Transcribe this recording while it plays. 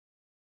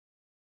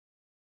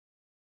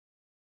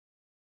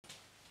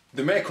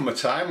There may come a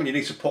time when you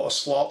need to put a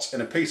slot in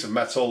a piece of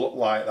metal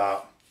like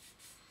that.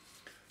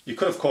 You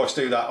could of course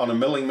do that on a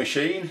milling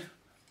machine,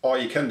 or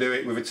you can do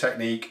it with a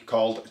technique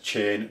called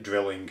chain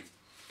drilling.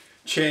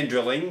 Chain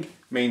drilling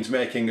means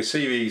making a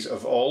series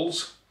of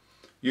holes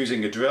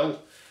using a drill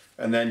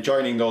and then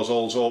joining those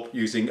holes up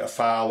using a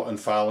file and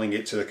filing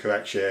it to the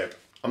correct shape.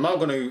 I'm now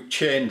going to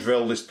chain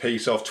drill this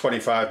piece of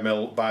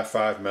 25mm by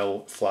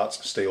 5mm flat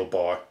steel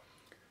bar.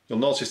 You'll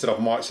notice that I've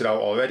marked it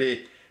out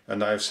already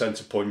and I have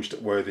centre punched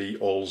where the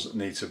holes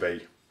need to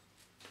be.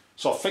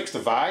 So I've fixed the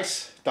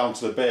vise down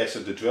to the base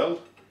of the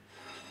drill.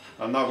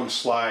 I'm now going to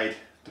slide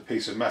the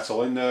piece of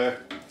metal in there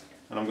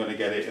and I'm going to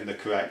get it in the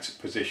correct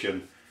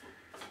position,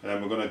 and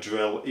then we're going to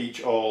drill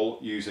each hole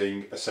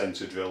using a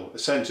centre drill. A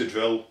centre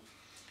drill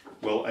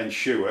will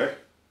ensure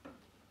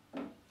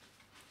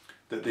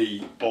that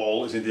the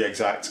hole is in the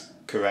exact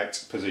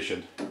correct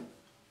position.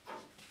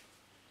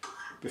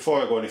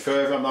 Before I go any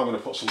further, I'm now going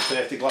to put some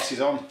safety glasses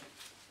on,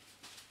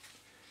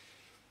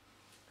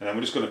 and then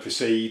we're just going to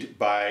proceed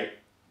by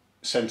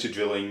centre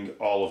drilling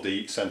all of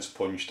the centre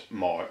punched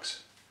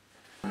marks.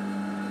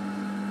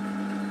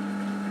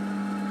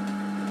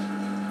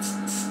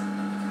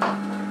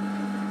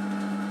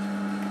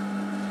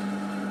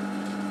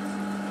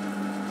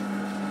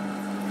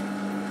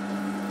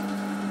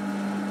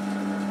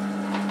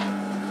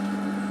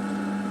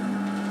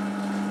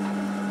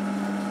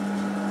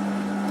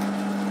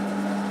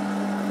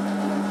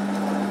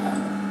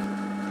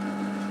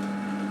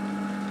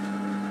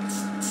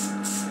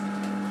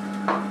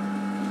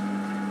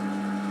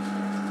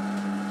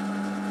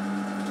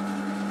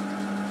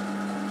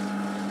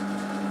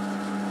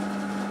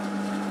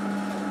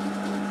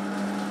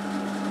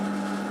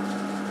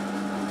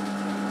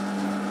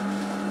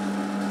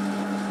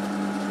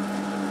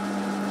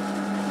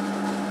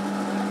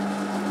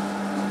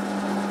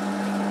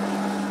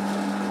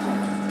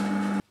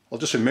 I'll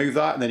just remove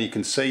that and then you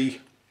can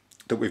see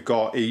that we've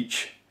got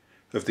each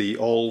of the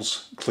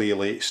holes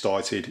clearly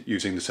started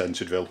using the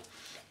centre drill.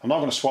 I'm now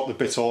going to swap the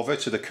bit over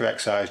to the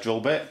correct size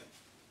drill bit.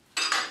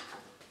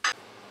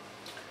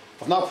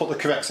 I've now put the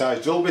correct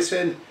size drill bit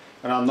in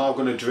and I'm now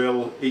going to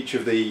drill each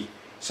of the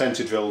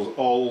centre drill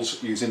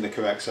holes using the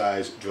correct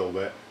size drill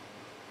bit.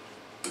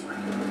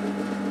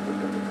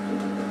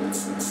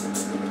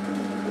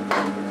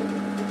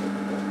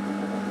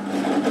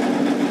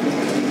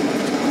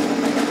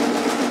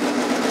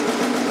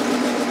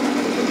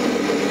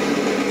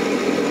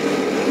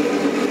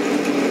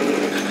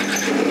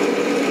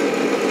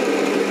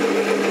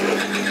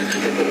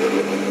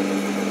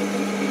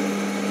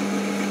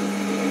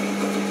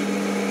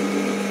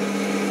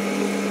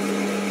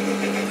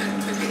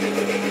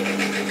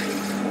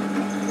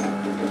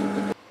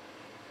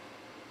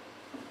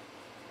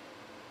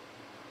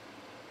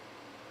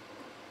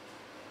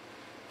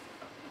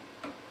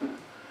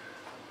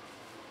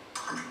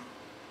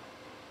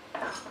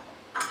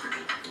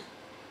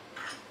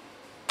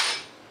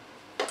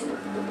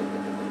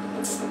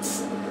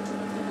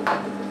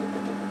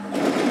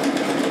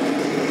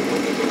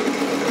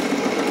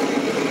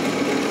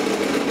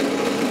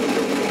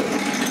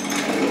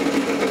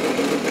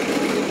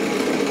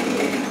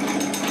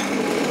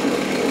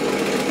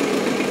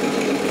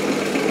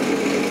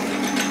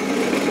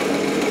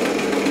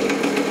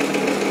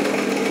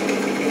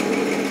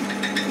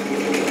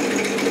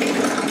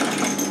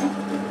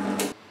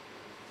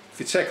 If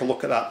you take a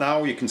look at that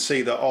now, you can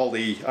see that all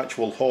the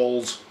actual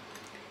holes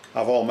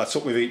have all met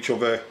up with each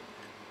other,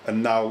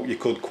 and now you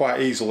could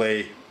quite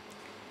easily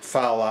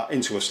file that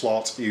into a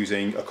slot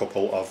using a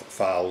couple of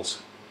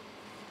files.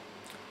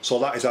 So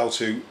that is how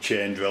to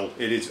chain drill.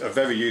 It is a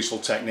very useful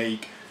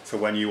technique for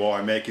when you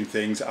are making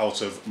things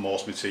out of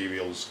most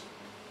materials.